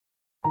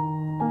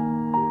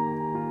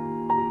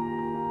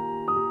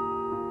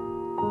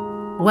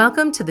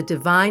Welcome to the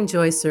Divine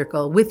Joy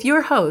Circle with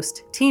your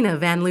host, Tina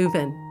Van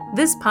Leuven.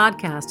 This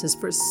podcast is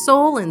for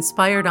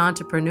soul-inspired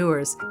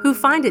entrepreneurs who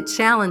find it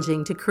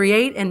challenging to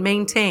create and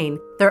maintain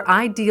their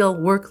ideal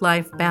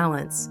work-life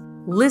balance.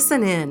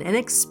 Listen in and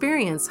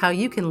experience how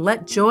you can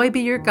let joy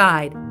be your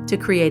guide to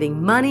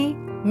creating money,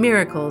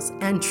 miracles,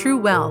 and true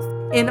wealth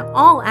in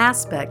all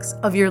aspects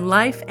of your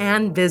life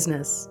and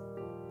business.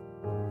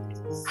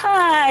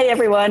 Hi,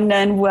 everyone,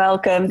 and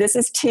welcome. This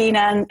is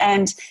Tina,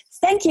 and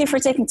thank you for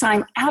taking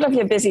time out of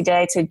your busy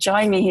day to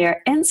join me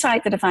here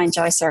inside the Divine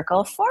Joy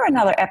Circle for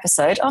another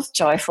episode of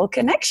Joyful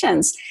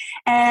Connections.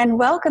 And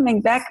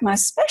welcoming back my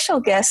special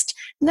guest,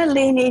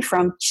 Nalini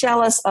from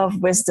Chalice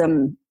of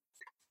Wisdom.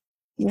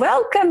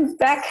 Welcome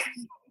back,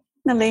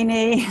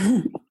 Nalini.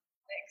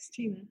 Thanks,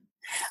 Tina.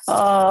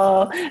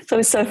 Oh, so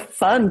it's so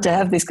fun to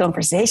have these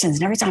conversations.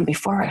 And every time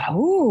before it,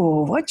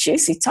 what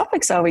juicy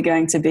topics are we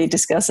going to be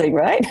discussing,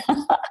 right?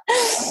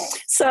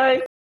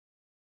 So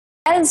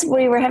as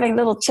we were having a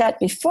little chat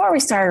before we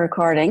started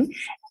recording,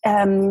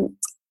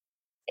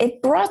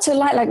 it brought to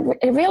light, like,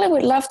 I really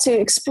would love to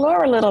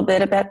explore a little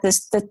bit about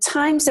the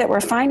times that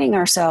we're finding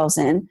ourselves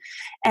in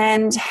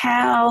and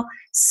how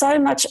so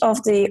much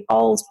of the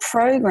old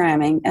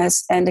programming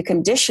and the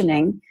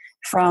conditioning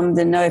from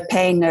the no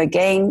pain, no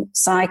gain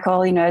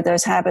cycle,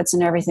 those habits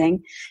and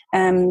everything,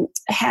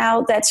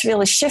 how that's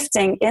really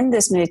shifting in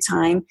this new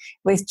time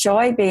with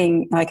joy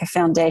being like a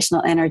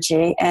foundational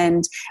energy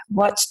and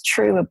what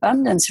true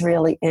abundance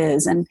really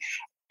is. And,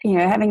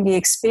 having the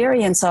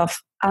experience of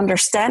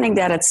understanding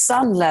that at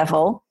some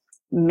level,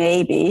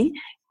 maybe,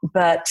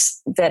 but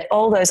that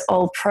all those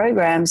old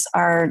programs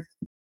are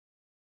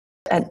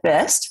at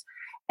best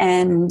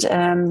and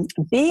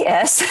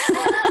BS.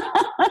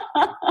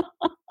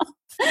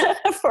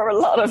 For a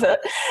lot of it,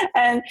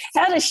 and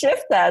how to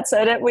shift that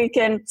so that we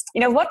can,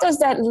 what does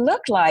that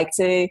look like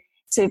to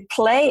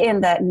play in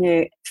that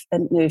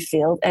new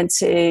field and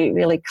to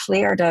really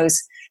clear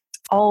those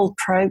old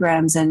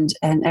programs and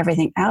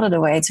everything out of the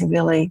way to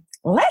really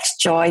let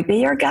joy be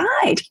your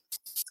guide.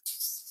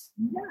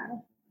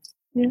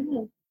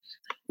 Yeah.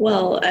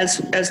 Well,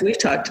 as we've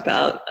talked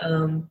about,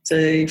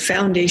 the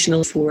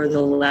foundational for the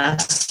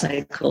last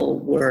cycle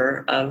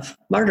were of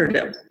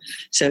martyrdom.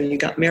 So you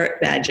got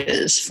merit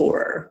badges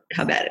for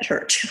how bad it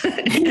hurt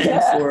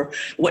and for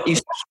what you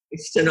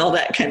sacrificed and all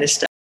that kind of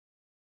stuff.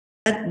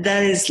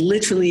 That is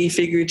literally,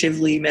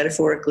 figuratively,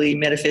 metaphorically,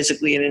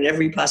 metaphysically, and in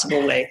every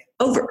possible way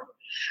over.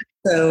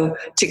 So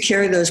to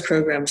carry those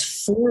programs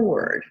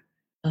forward,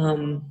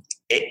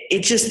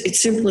 it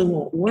simply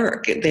won't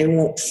work. They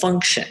won't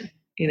function.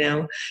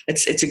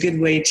 It's a good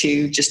way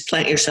to just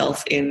plant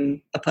yourself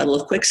in a puddle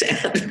of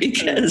quicksand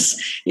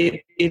because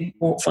it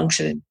won't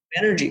function in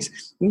energies.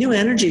 New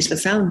energies, the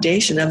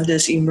foundation of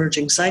this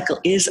emerging cycle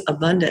is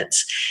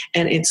abundance,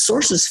 and it's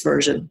Source's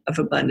version of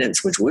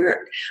abundance, which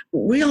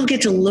we all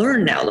get to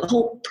learn now. The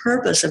whole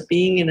purpose of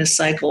being in a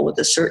cycle with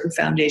a certain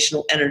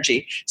foundational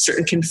energy,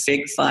 certain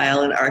config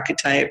file and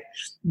archetype,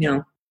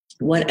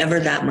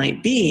 whatever that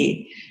might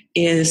be,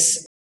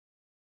 is.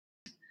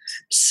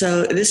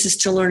 So this is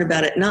to learn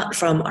about it not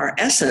from our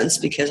essence,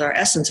 because our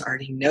essence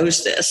already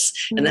knows this,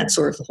 and that's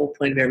sort of the whole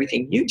point of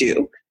everything you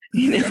do,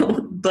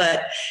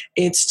 but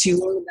it's to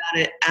learn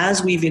about it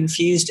as we've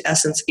infused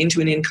essence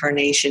into an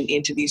incarnation,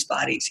 into these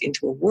bodies,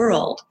 into a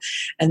world,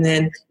 and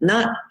then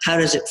not how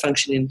does it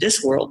function in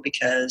this world,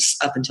 because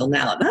up until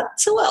now, not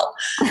so well,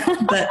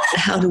 but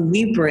how do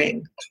we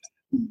bring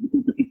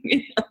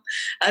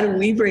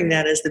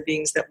that as the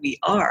beings that we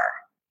are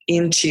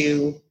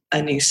into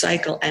a new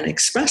cycle and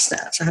express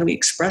that. So how do we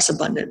express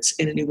abundance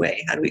in a new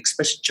way? How do we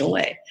express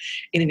joy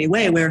in a new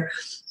way where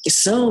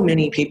so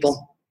many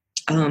people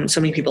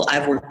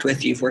I've worked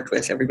with, you've worked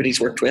with, everybody's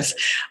worked with,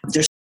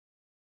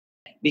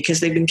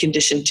 because they've been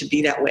conditioned to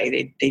be that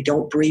way. They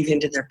don't breathe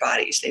into their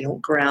bodies. They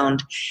don't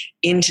ground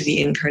into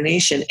the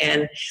incarnation.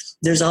 And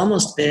there's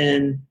almost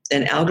been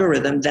an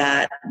algorithm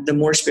that the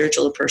more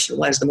spiritual a person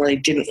was, the more they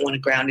didn't want to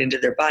ground into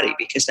their body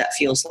because that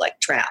feels like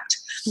trapped.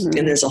 Mm-hmm.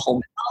 And there's a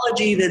whole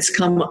mythology that's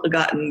grown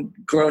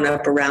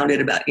up around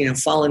it about,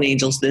 fallen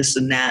angels, this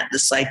and that, the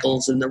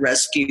cycles and the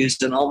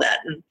rescues and all that.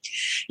 And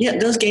yeah,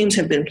 those games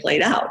have been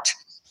played out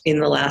in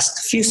the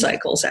last few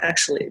cycles,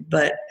 actually.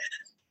 But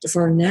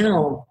for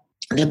now,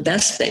 the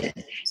best thing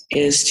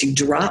is to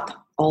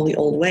drop all the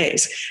old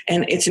ways.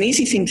 And it's an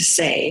easy thing to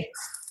say.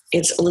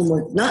 It's a little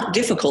more, not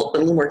difficult, but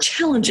a little more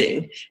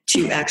challenging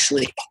to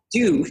actually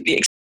do the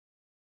experience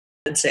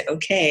and say,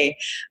 okay,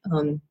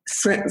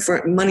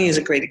 for money is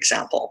a great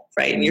example,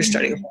 right? And you're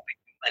starting a whole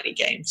money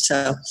game.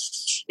 So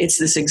it's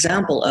this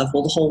example of,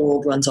 well, the whole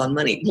world runs on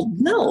money. Well,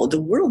 no,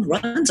 the world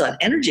runs on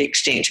energy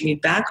exchange. I mean,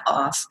 back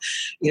off,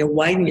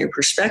 widen your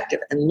perspective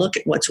and look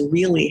at what's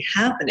really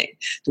happening.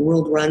 The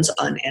world runs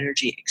on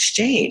energy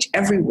exchange.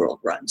 Every world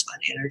runs on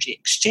energy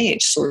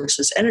exchange,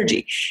 Source's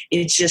energy.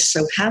 It just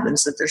so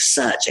happens that there's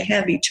such a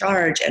heavy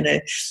charge and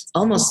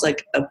almost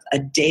like a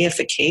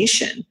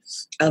deification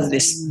of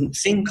this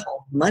thing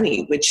called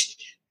money, which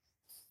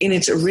in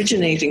its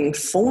originating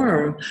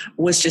form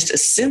was just a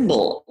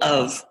symbol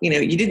of,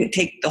 you didn't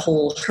take the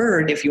whole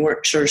herd if you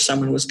weren't sure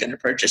someone was going to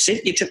purchase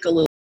it. You took a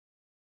little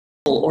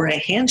or a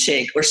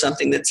handshake or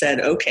something that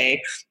said,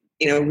 okay,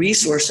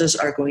 resources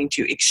are going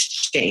to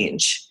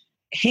exchange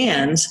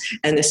hands,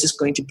 and this is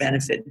going to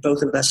benefit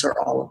both of us or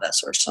all of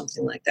us or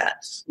something like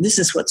that. This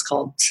is what's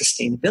called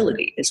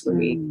sustainability, is when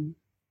we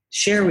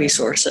share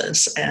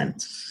resources and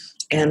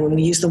when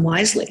we use them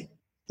wisely.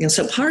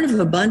 So part of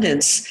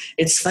abundance,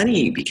 it's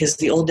funny because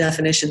the old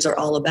definitions are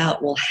all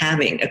about,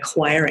 having,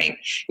 acquiring,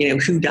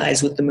 who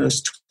dies with the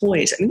most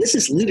toys. I mean, this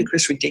is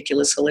ludicrous,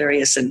 ridiculous,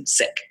 hilarious, and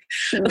sick.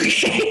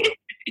 Okay.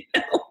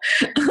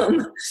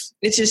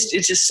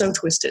 It's just so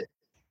twisted.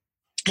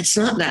 It's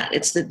not that.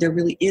 It's that there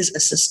really is a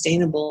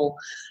sustainable,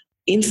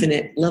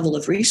 infinite level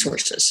of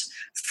resources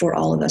for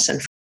all of us.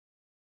 And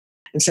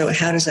so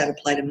how does that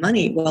apply to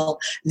money? Well,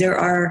 there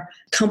are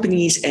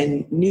companies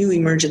and new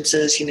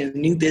emergences,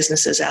 new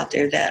businesses out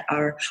there that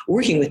are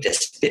working with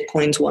this.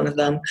 Bitcoin's one of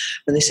them,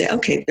 when they say,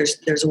 okay,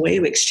 there's a way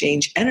to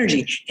exchange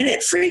energy. And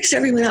it freaks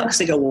everyone out because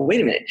they go, well,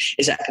 wait a minute,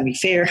 is that going to be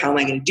fair? How am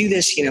I going to do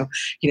this?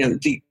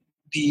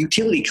 The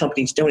utility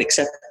companies don't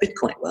accept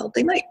Bitcoin. Well,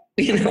 they might,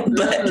 but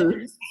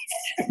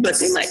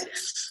they might.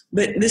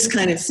 But this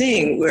kind of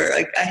thing where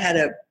I had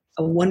a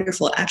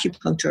wonderful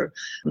acupuncturist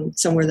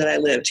somewhere that I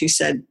lived who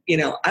said,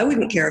 I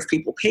wouldn't care if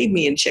people paid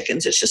me in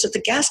chickens. It's just that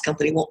the gas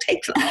company won't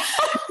take them.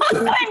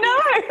 I know.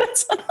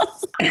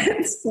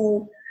 And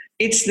so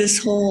it's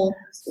this whole,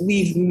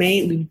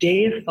 we've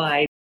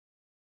deified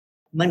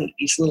money,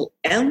 these little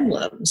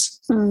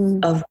emblems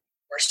of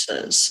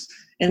resources.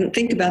 And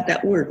think about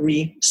that word,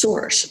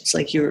 resource. It's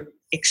like you're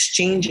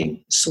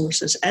exchanging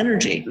sources,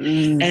 energy,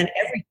 and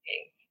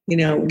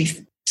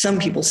everything. Some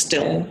people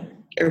still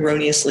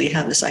erroneously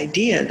have this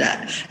idea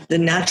that the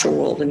natural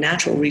world, the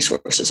natural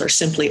resources are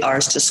simply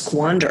ours to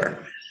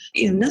squander.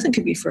 Nothing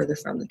could be further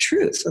from the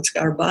truth.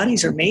 Our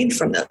bodies are made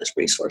from those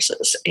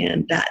resources,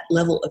 and that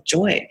level of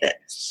joy that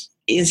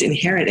is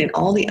inherent in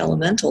all the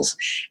elementals.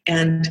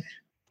 And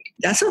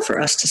that's not for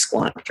us to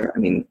squander. I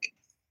mean,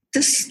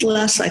 this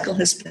last cycle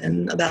has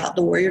been about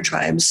the warrior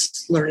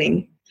tribes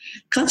learning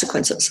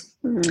consequences.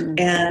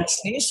 And this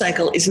new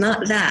cycle is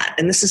not that.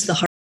 And this is the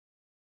heart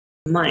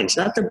of minds,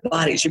 not their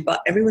bodies.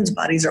 Everyone's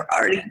bodies are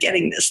already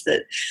getting this,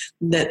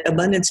 that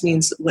abundance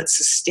means what's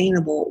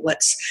sustainable,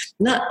 what's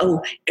not,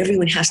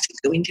 everyone has to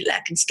go into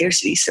lack and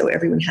scarcity so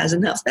everyone has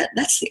enough.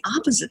 That's the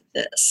opposite of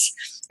this.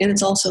 And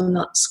it's also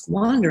not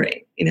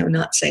squandering,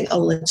 not saying,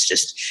 let's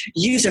just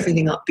use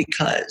everything up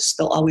because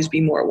there'll always be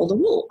more. Well, there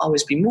will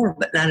always be more,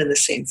 but not in the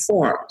same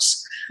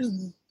forms.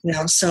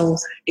 So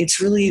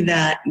it's really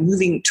that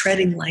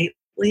treading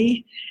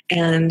lightly.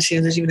 And,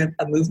 there's even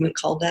a movement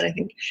called that, I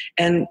think.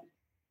 And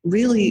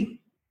really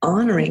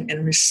honoring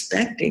and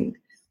respecting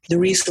the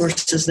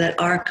resources that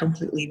are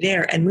completely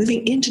there and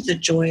moving into the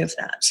joy of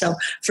that. So,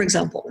 for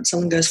example, when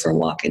someone goes for a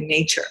walk in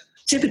nature,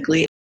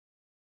 typically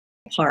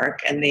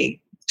park, and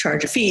they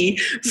charge a fee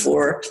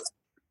for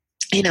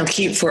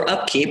for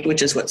upkeep,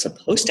 which is what's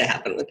supposed to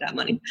happen with that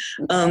money.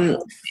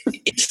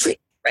 It's free,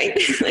 right?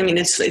 I mean,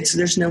 it's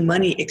there's no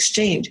money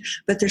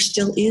exchange, but there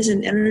still is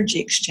an energy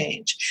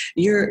exchange.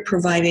 You're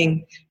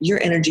providing your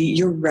energy,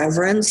 your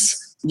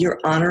reverence, your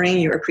honoring,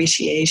 your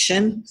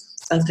appreciation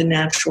of the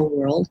natural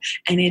world,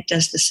 and it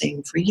does the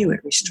same for you. It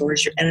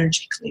restores your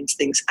energy, cleans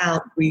things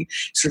out,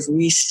 sort of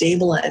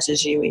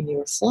restabilizes you in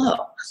your flow.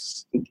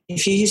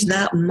 If you use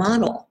that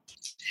model,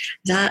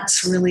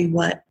 that's really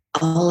what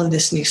all of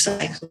this new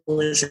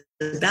cycle is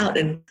about.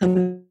 And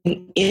coming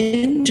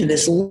into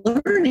this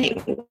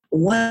learning,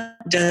 what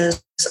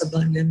does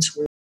abundance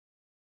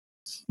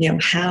really,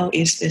 how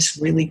is this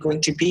really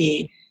going to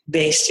be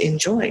based in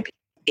joy?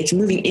 It's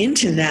moving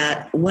into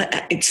that,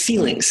 it's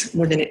feelings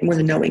more than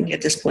knowing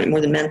at this point,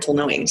 more than mental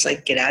knowing. It's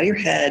like, get out of your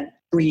head,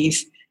 breathe,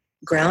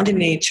 ground in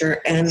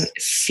nature, and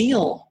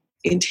feel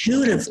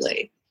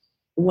intuitively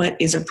what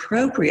is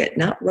appropriate,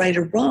 not right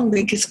or wrong,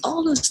 because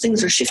all those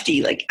things are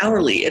shifty, like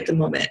hourly at the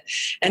moment.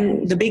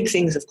 And the big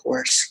things, of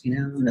course,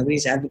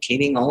 nobody's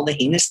advocating all the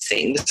heinous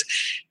things,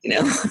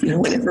 no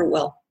one ever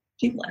will.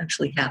 People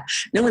actually have.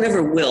 No one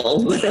ever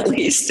will, but at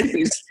least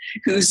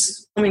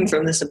who's coming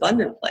from this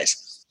abundant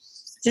place.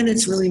 Then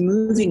it's really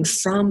moving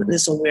from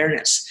this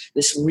awareness,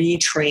 this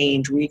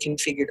retrained,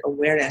 reconfigured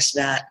awareness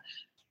that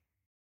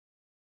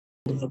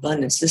of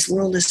abundance. This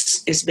world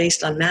is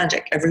based on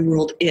magic. Every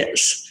world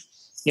is.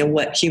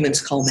 What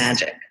humans call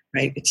magic,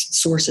 right? It's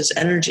sources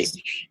energy.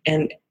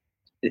 And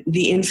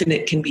the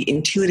infinite can be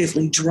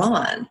intuitively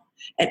drawn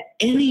at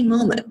any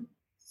moment,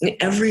 in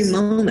every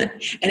moment.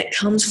 And it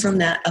comes from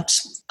that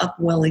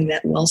upwelling,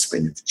 that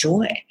wellspring of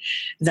joy,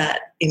 that,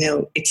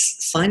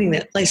 it's finding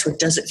that place where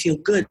does it feel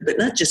good, but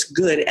not just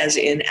good as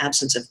in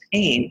absence of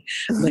pain,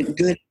 but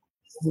good.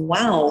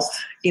 Wow,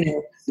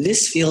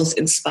 this feels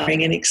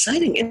inspiring and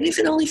exciting. And if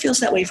it only feels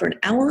that way for an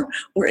hour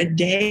or a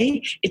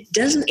day, it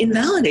doesn't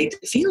invalidate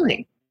the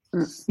feeling.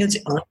 It's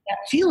on that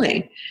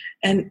feeling.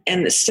 And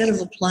instead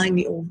of applying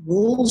the old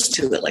rules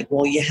to it, like,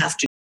 well, you have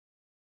to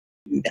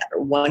do that,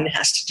 or one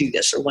has to do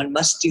this, or one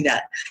must do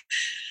that,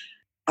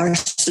 Are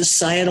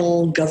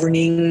societal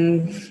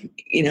governing,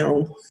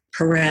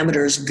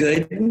 parameters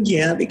good?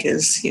 Yeah,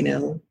 because,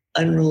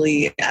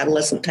 unruly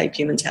adolescent type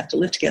humans have to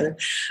live together.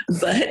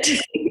 But,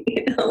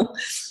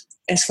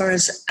 as far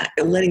as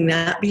letting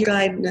that be your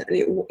guide,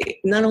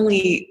 not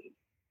only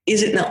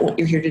is it not what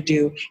you're here to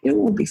do, it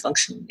won't be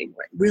functional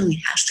anymore. It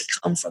really has to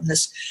come from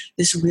this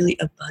really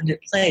abundant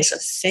place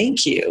of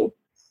thank you.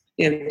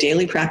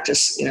 Daily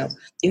practice,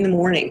 in the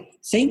morning.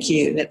 Thank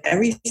you that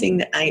everything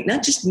that I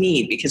not just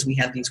need, because we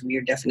have these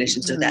weird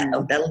definitions of that.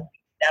 Oh, that'll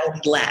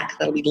be lack.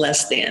 That'll be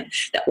less than.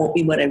 That won't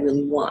be what I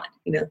really want.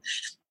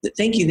 But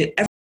thank you that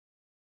everything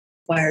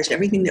requires,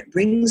 everything that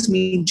brings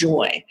me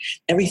joy,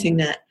 everything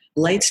that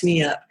lights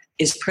me up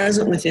is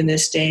present within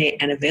this day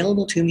and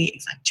available to me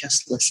if I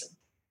just listen.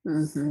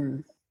 Mm-hmm.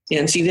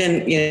 And see,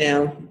 then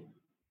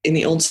in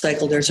the old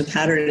cycle, there's a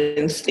pattern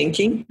in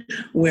thinking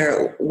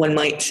where one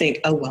might think,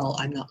 oh, well,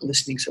 I'm not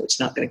listening, so it's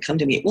not going to come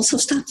to me. Well, so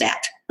stop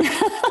that.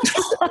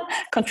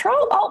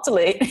 Control, Alt,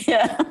 Delete.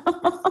 Yeah.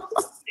 I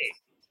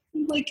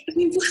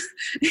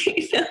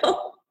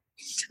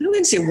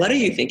wouldn't say, what are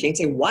you thinking?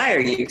 Say, why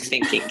are you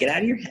thinking? Get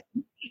out of your head.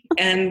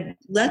 And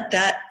let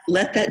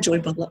that joy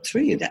bubble up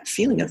through you, that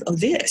feeling of, oh,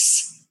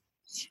 this.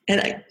 And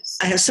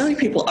I have so many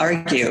people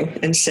argue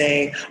and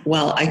say,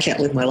 well, I can't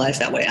live my life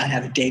that way. I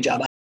have a day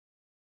job.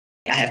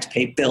 I have to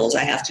pay bills.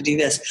 I have to do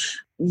this.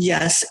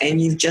 Yes, and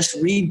you've just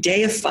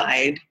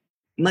re-deified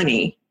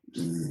money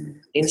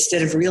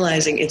instead of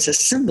realizing it's a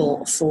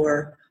symbol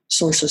for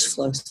sources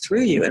flow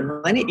through you. And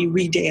why don't you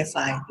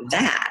re-deify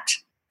that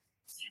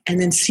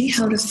and then see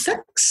how it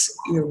affects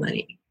your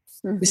money?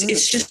 Mm-hmm.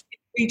 It's just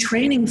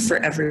retraining for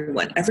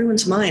everyone.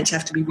 Everyone's minds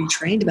have to be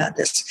retrained about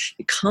this.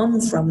 You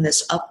come from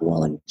this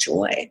upwelling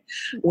joy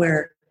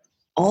where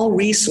all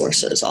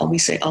resources, we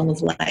say all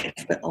of life,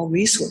 but all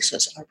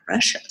resources are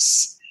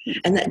precious.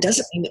 And that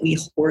doesn't mean that we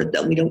hoard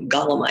them, we don't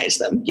golemize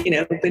them,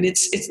 but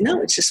it's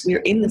just we're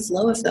in the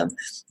flow of them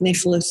and they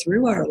flow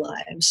through our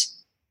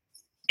lives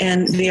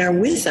and they are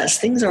with us.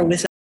 Things are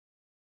with us.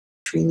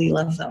 Truly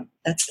love them.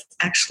 That's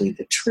actually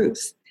the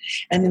truth.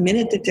 And the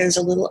minute that there's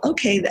a little,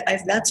 okay,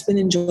 that's been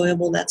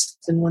enjoyable, that's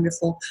been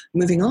wonderful,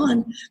 moving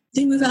on,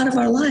 they move out of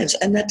our lives.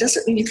 And that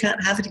doesn't mean you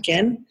can't have it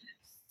again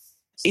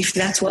if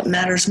that's what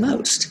matters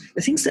most.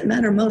 The things that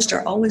matter most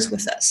are always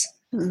with us,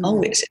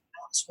 always.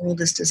 This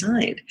world is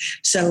designed.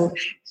 So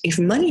if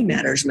money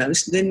matters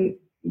most, then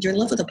you're in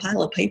love with a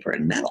pile of paper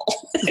and metal.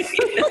 You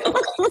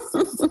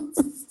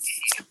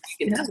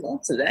can have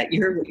lots of that.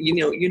 You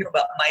know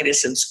about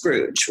Midas and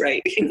Scrooge,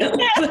 right?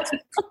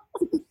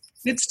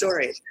 Good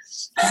stories.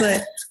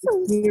 But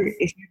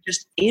if you're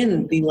just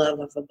in the love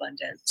of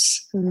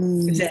abundance,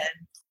 then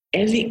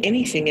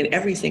anything and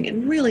everything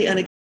and really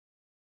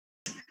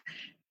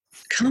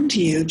come to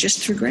you just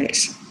through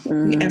grace.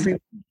 Everyone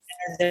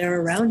there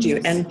around you,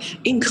 and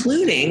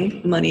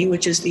including money,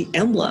 which is the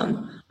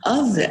emblem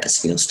of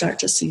this. You'll start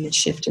to see a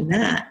shift in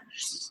that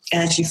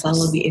as you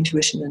follow the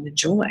intuition and the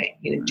joy.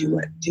 Do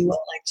what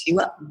lights you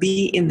up.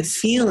 Be in the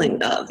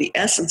feeling of the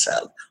essence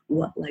of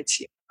what lights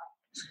you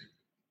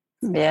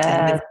up.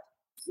 Yeah.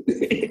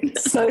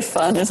 So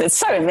fun. It's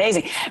so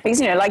amazing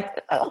because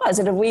is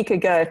it a week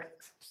ago?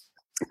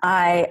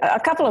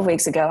 A couple of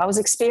weeks ago, I was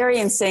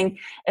experiencing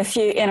a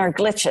few inner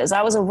glitches.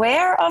 I was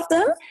aware of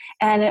them,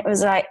 and it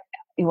was like,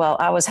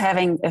 I was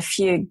having a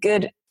few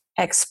good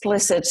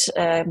explicit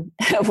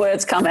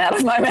words come out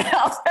of my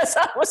mouth as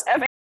I was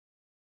having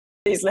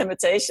these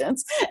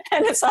limitations.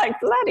 And it's like,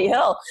 bloody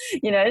hell.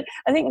 I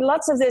think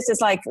lots of this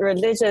is like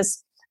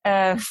religious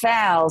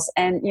vows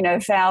and,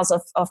 vows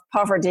of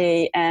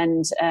poverty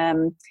and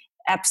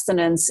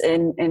abstinence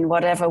in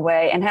whatever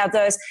way, and how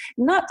those,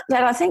 not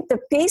that I think the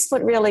piece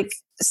what really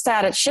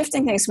started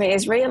shifting things for me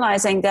is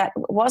realizing that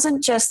it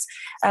wasn't just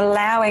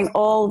allowing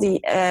all the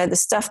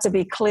stuff to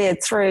be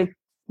cleared through,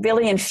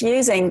 really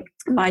infusing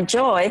my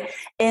joy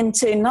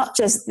into not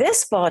just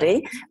this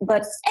body,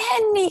 but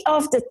any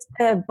of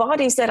the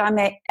bodies that I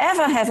may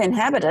ever have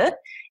inhabited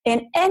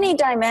in any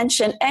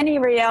dimension, any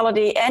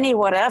reality, any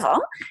whatever.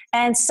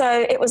 And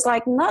so it was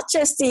like not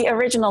just the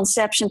original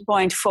inception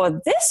point for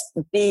this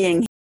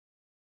being,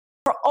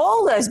 for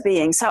all those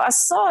beings. So I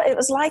saw it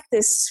was like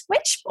this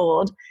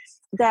switchboard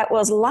that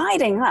was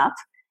lighting up,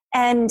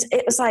 and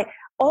it was like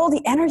all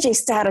the energy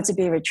started to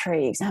be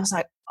retrieved. And I was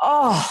like,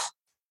 oh,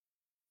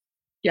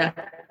 yeah,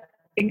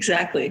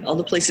 exactly. All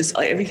the places,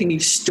 everything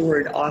you've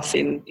stored off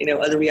in,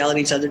 other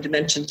realities, other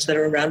dimensions that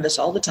are around us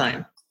all the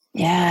time.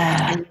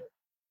 Yeah. And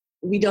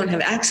we don't have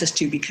access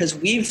to because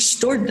we've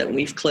stored them.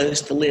 We've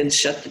closed the lids,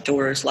 shut the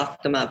doors,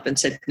 locked them up and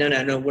said, no,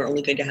 we're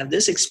only going to have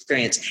this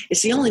experience.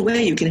 It's the only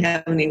way you can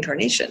have an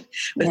incarnation.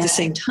 But at the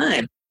same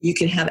time, you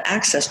can have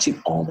access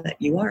to all that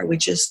you are,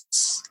 which is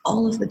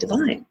all of the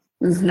divine,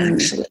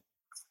 actually.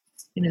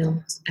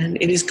 And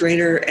it is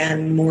greater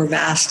and more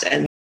vast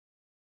and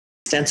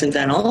extensive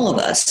than all of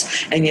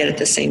us, and yet at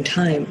the same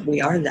time we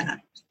are that.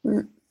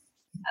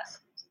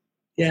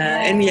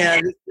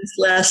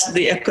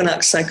 The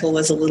equinox cycle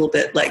was a little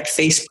bit like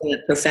face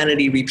plant,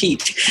 profanity,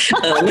 repeat.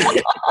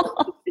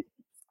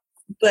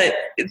 But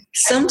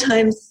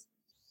sometimes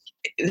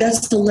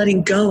that's the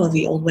letting go of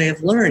the old way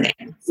of learning.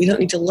 We don't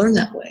need to learn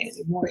that way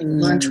anymore. You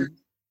learn to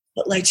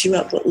what lights you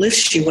up, what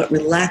lifts you, what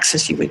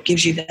relaxes you, what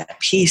gives you that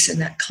peace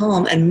and that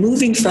calm, and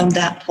moving from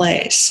that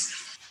place,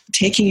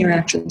 taking your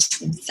actions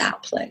from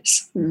that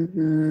place.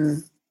 Mm-hmm.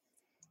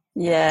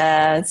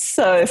 Yeah, it's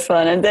so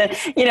fun. And then,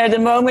 the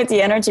moment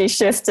the energy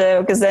shifted,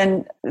 because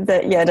then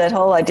that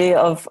whole idea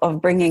of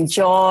bringing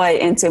joy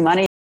into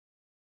money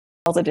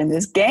resulted in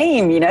this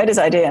game, this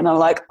idea. And I'm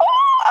like,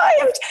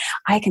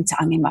 I can tell,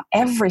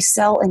 every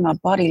cell in my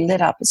body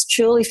lit up. It's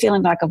truly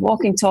feeling like a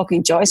walking,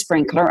 talking joy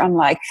sprinkler. I'm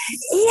like,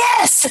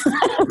 yes,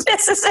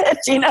 this is it,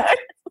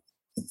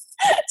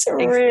 It's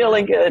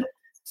really good.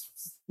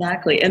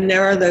 Exactly. And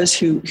there are those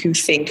who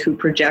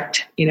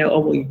project,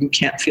 well, you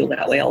can't feel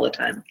that way all the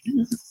time.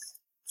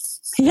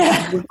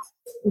 Yeah.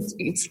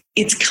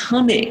 It's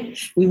coming.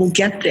 We will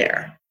get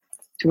there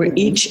to where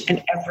each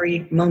and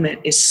every moment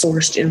is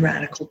sourced in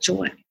radical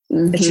joy.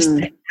 Mm-hmm. It's just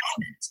that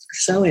it's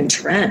so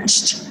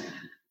entrenched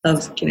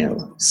of,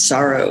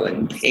 sorrow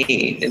and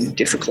pain and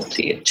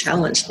difficulty and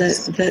challenge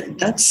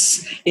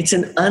it's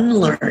an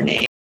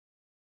unlearning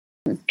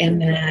and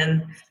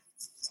then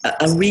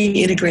a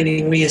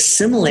reintegrating,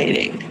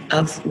 reassimilating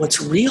of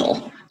what's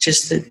real,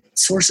 just the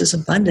source's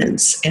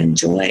abundance and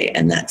joy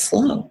and that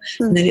flow.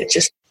 And then it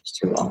just goes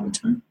through all the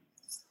time.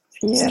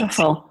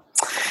 Beautiful.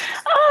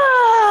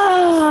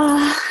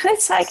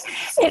 It's like,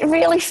 it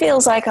really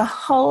feels like a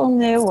whole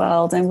new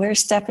world, and we're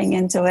stepping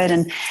into it.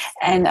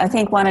 And I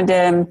think one of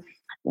the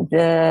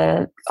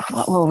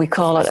what will we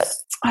call it?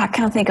 I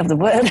can't think of the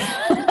word.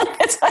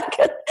 It's like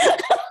a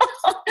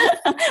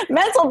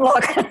mental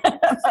block.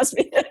 Must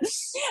be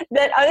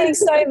that I think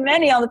so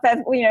many on the path.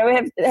 We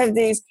have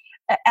these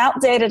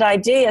outdated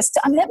ideas.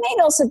 That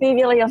may also be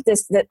really of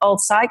that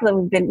old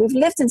cycle that we've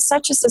lived in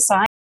such a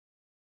society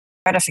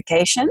of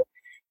gratification.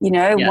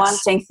 Yes.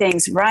 Wanting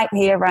things right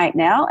here, right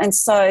now. And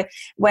so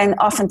when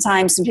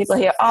oftentimes some people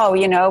hear,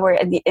 we're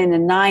in a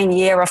 9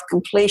 year of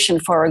completion,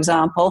 for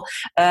example,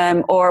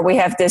 or we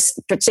have this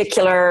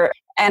particular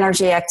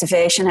energy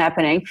activation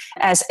happening,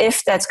 as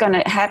if that's going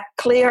to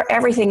clear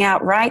everything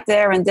out right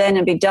there and then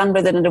and be done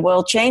with it and the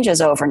world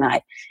changes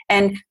overnight.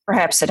 And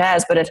perhaps it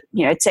has, but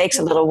it takes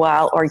a little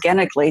while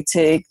organically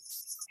to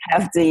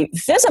have the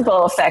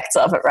visible effects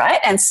of it, right?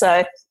 And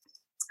so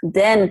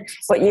then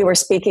what you were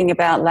speaking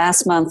about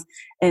last month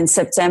in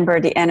September,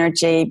 the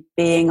energy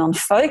being on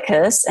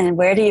focus, and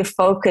where do you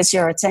focus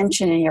your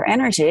attention and your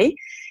energy?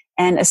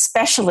 And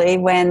especially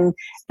when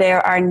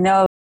there are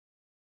no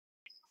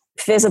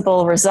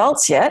visible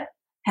results yet,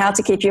 how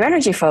to keep your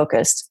energy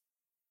focused.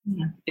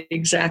 Yeah,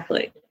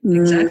 exactly.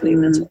 Exactly.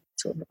 That's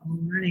what we're all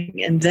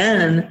learning. And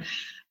then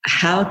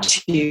how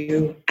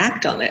to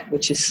act on it,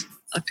 which is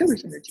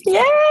October's energy.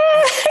 Yeah,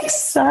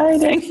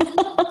 exciting.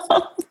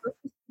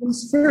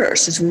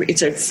 First,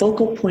 it's a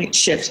focal point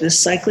shift. This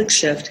cyclic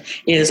shift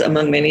is,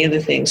 among many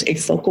other things, a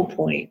focal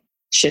point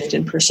shift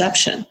in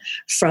perception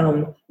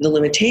from the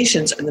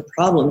limitations and the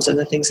problems and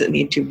the things that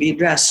need to be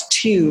addressed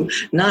to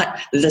not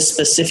the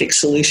specific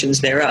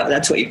solutions thereof.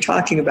 That's what you're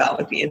talking about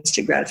with the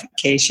instant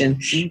gratification,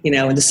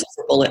 and the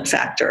silver bullet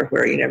factor,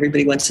 where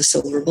everybody wants a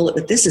silver bullet,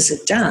 but this is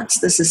a dance.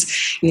 This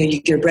is,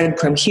 you get a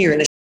breadcrumb here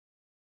and a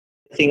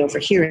thing over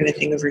here and a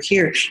thing over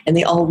here, and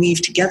they all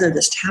weave together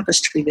this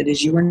tapestry that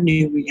is your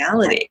new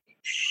reality.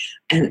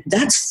 And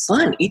that's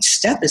fun. Each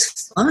step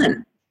is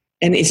fun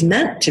and is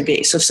meant to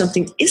be. So if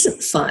something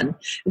isn't fun,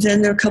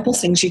 then there are a couple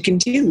things you can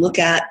do. Look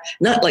at,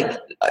 not like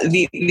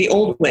the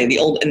old way, the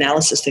old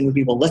analysis thing would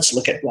be, well, let's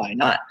look at why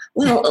not.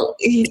 Well,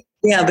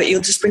 yeah, but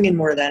you'll just bring in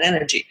more of that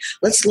energy.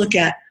 Let's look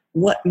at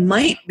what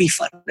might be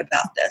fun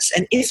about this.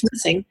 And if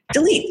nothing,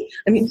 delete.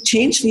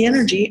 Change the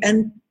energy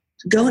and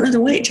go another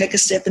way, take a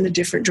step in a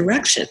different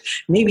direction.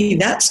 Maybe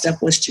that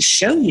step was to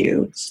show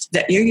you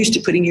that you're used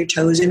to putting your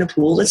toes in a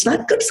pool that's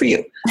not good for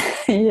you.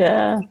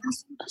 Yeah.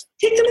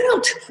 Take them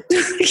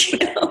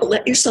out.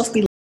 Let yourself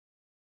be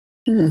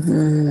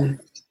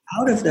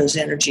out of those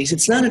energies.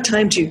 It's not a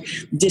time to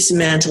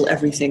dismantle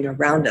everything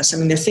around us.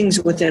 There are things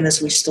within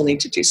us we still need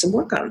to do some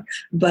work on,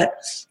 but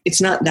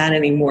it's not that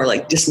anymore,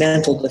 like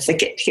dismantle the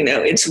thicket.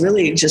 It's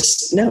really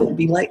just,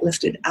 be light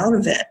lifted out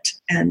of it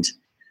and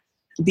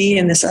be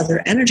in this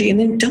other energy, and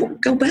then don't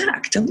go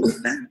back. Don't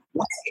look back.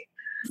 Why?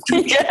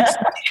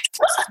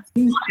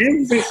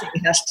 Everything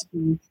has to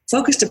be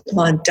focused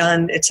upon,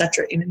 done,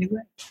 etc. in a new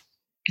way.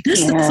 And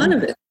that's the fun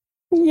of it.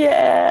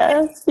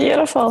 Yeah,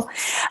 beautiful.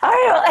 All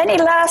right. Well,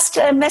 any last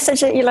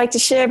message that you'd like to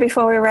share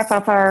before we wrap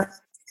up our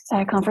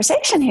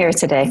conversation here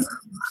today?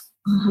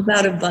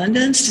 About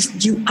abundance,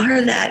 just you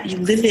are that. You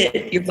live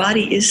it. Your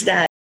body is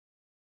that.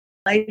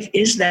 Life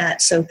is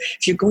that. So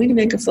if you're going to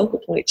make a focal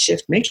point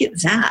shift, make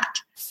it that.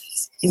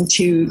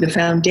 Into the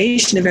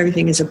foundation of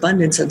everything is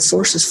abundance and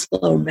sources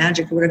flow,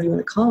 magic, or whatever you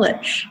want to call it.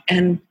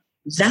 And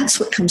that's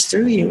what comes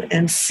through you.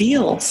 And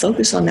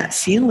focus on that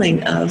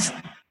feeling of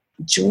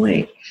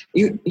joy.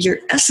 Your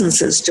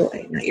essence is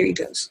joy, not your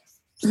egos.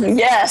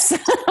 Yes.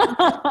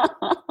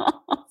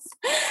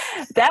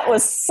 That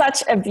was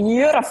such a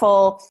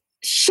beautiful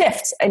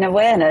shift in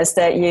awareness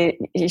that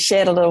you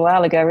shared a little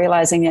while ago,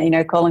 realizing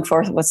that, calling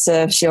forth what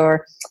serves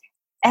your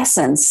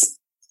essence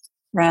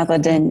rather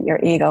than your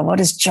ego. What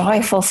is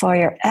joyful for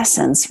your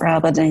essence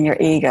rather than your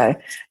ego?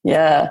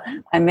 Yeah,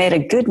 I made a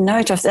good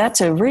note of that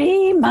to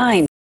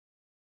remind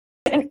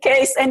in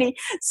case any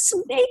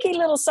sneaky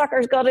little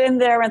suckers got in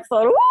there and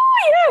thought,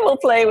 oh, yeah, we'll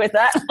play with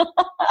that.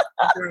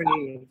 There are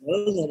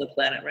those on the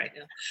planet right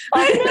now.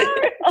 I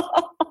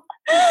know.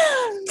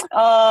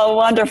 Oh,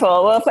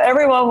 wonderful. Well, for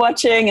everyone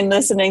watching and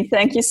listening,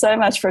 thank you so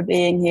much for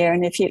being here.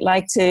 And if you'd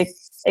like to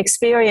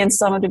experience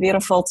some of the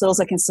beautiful tools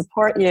that can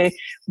support you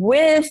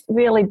with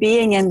really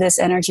being in this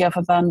energy of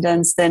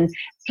abundance, then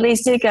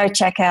please do go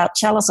check out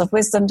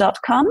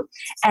chaliceofwisdom.com.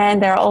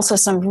 And there are also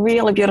some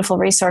really beautiful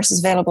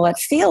resources available at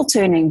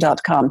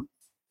feeltuning.com.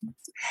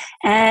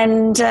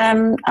 And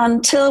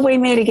until we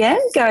meet again,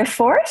 go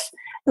forth.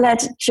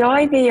 Let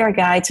joy be your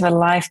guide to a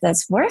life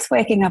that's worth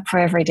waking up for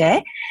every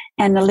day.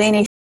 And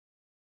Nalini,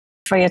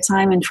 for your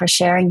time and for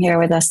sharing here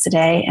with us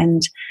today.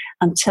 And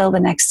until the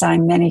next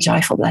time, many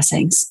joyful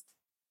blessings.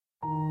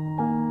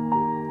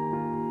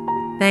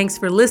 Thanks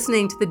for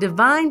listening to the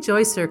Divine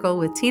Joy Circle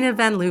with Tina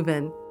Van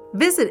Leuven.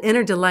 Visit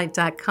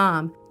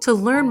innerdelight.com to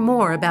learn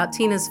more about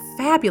Tina's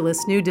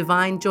fabulous new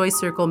Divine Joy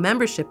Circle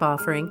membership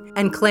offering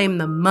and claim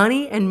the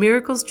Money and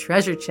Miracles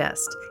treasure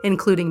chest,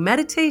 including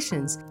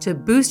meditations to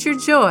boost your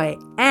joy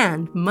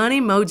and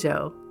money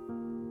mojo.